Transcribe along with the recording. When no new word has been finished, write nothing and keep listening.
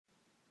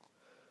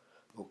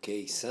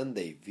Okay,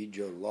 Sunday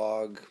video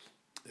log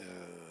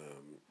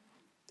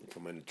for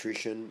my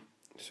nutrition.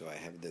 So I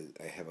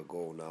have a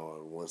goal now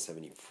on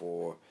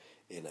 174.5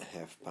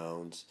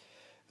 pounds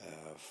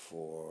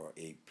for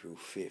April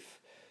 5th.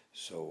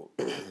 So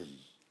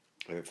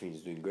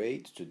everything's doing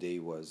great. Today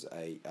was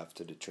I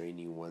after the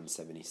training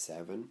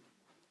 177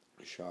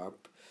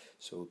 sharp.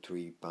 So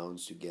 3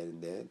 pounds to get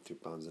in there, 3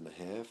 pounds and a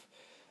half.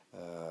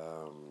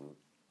 Um,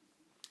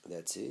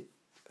 that's it.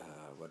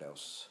 What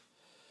else?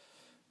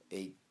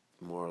 Ate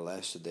more or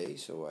less today,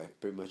 so I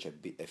pretty much I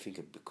think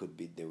I could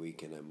beat the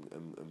weekend.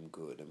 I'm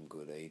good. I'm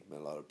good. I ate a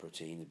lot of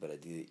proteins, but I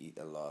did eat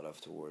a lot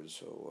afterwards.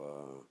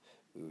 So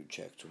we will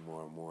check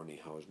tomorrow morning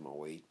how's my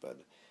weight.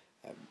 But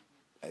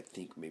I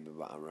think maybe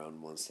about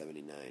around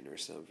 179 or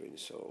something.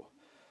 So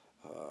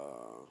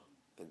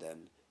and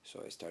then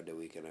so I start the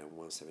weekend at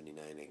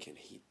 179. I can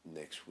hit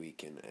next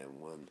weekend at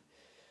one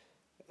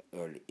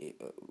early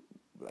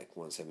like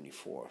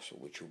 174. So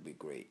which will be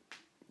great.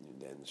 And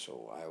then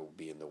so I will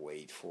be in the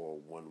weight for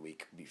 1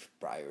 week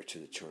prior to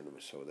the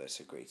tournament. So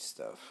that's a great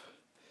stuff.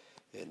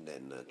 And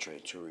then trying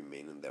to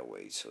remain in that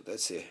weight. So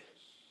that's it.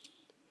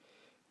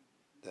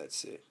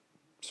 That's it.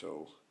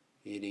 So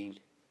eating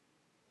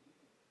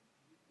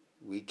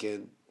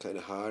weekend kind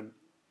of hard,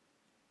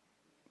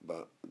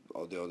 but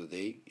all the other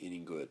day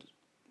eating good,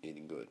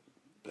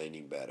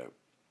 planning better.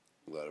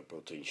 A lot of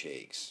protein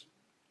shakes,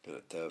 kind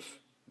of tough.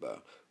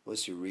 But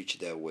once you reach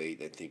that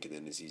weight, I think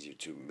then it's easier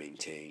to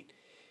maintain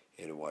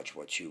and watch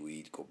what you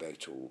eat. Go back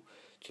to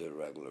the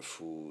regular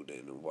food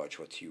and watch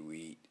what you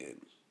eat,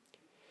 and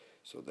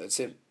so that's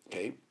it.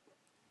 Okay.